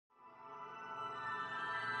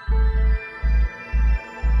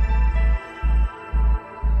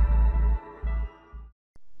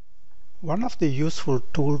One of the useful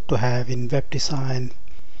tools to have in web design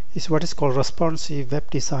is what is called Responsive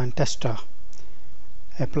Web Design Tester,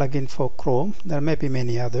 a plugin for Chrome. There may be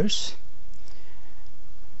many others,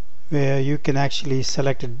 where you can actually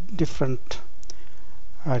select different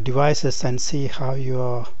devices and see how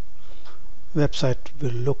your website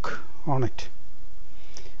will look on it.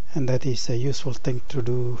 And that is a useful thing to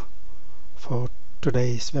do for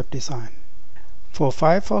today's web design. For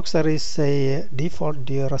Firefox, there is a default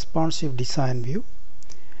responsive design view.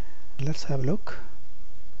 Let's have a look.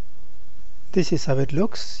 This is how it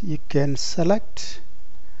looks. You can select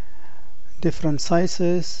different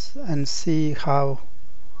sizes and see how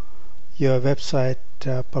your website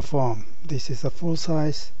perform. This is a full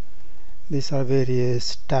size. These are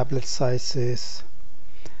various tablet sizes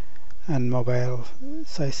and mobile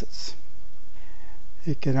sizes.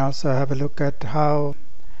 You can also have a look at how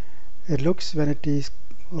it looks when it is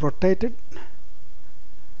rotated,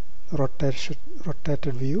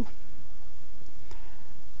 rotated view,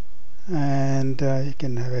 and you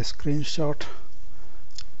can have a screenshot.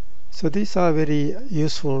 So these are very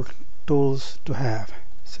useful tools to have.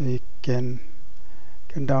 So you can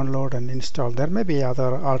download and install. There may be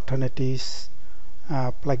other alternatives,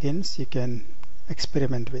 plugins you can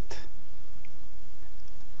experiment with.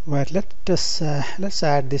 Right, let's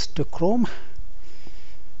add this to Chrome.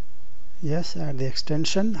 Yes, add the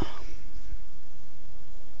extension.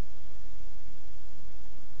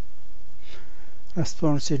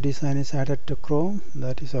 Responsive design is added to Chrome.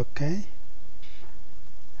 That is okay.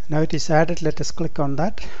 Now it is added. Let us click on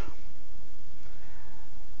that.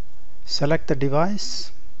 Select the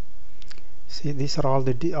device. See, these are all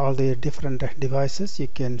the different devices you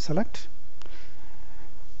can select.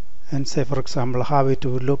 And say, for example, how it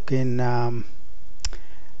will look in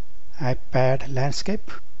iPad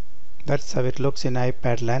landscape. That's how it looks in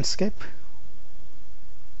iPad landscape.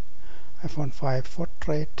 iPhone 5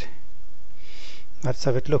 portrait. That's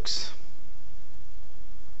how it looks.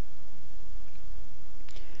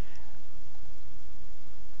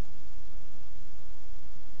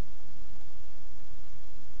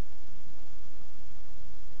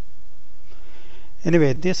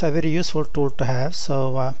 Anyway, this is a very useful tool to have.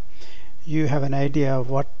 So you have an idea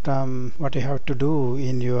of what you have to do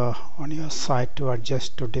in on your site to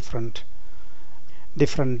adjust to different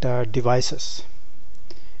devices.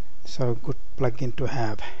 So good plugin to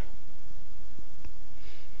have.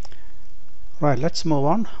 Right, let's move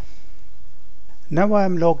on. Now I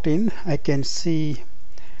am logged in. I can see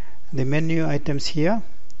the menu items here,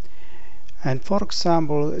 and for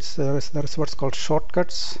example, there's what's called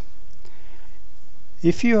shortcuts.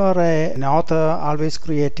 If you are an author always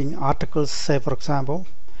creating articles, say for example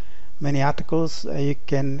many articles, you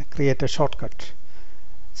can create a shortcut.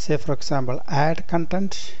 Say for example add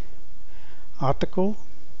content, article,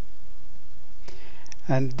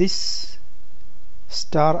 and this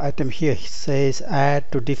star item here says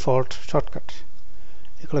add to default shortcut.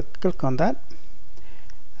 You click on that,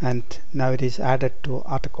 and now it is added to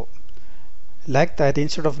article. Like that,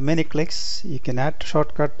 instead of many clicks, you can add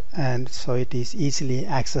shortcut, and so it is easily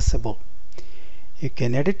accessible. You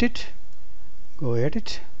can edit it. Go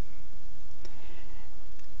edit.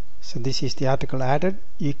 So this is the article added.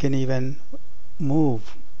 You can even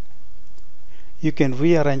move. You can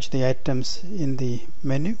rearrange the items in the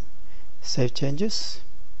menu. Save changes.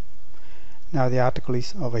 Now the article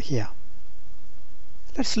is over here.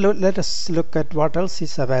 Let us look at what else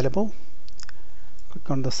is available.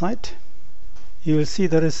 Click on the site. You will see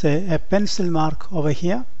there is a pencil mark over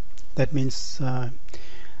here. That means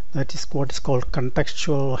that is what is called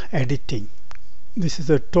contextual editing. This is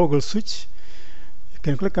a toggle switch. You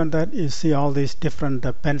can click on that. You see all these different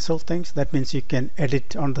pencil things. That means you can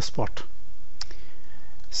edit on the spot.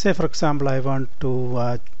 Say for example I want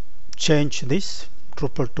to change this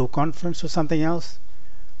Drupal 2 conference or something else.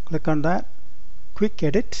 Click on that. Quick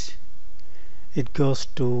edit. It goes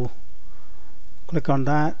to, click on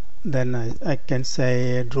that. Then I can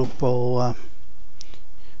say Drupal,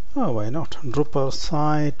 oh why not, Drupal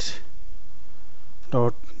site.me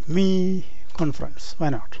conference, why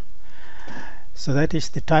not. So that is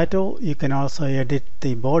the title. You can also edit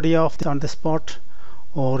the body of on the spot,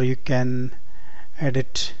 or you can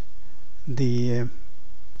edit the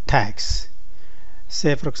tags.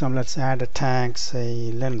 Say for example let's add a tag,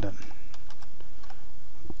 say London,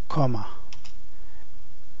 comma.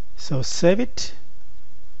 So save it.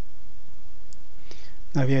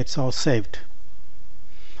 Now here it's all saved.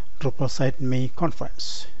 Drupal site me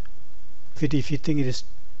conference. If you think it is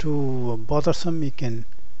too bothersome, you can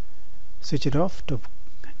switch it off to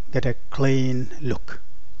get a clean look.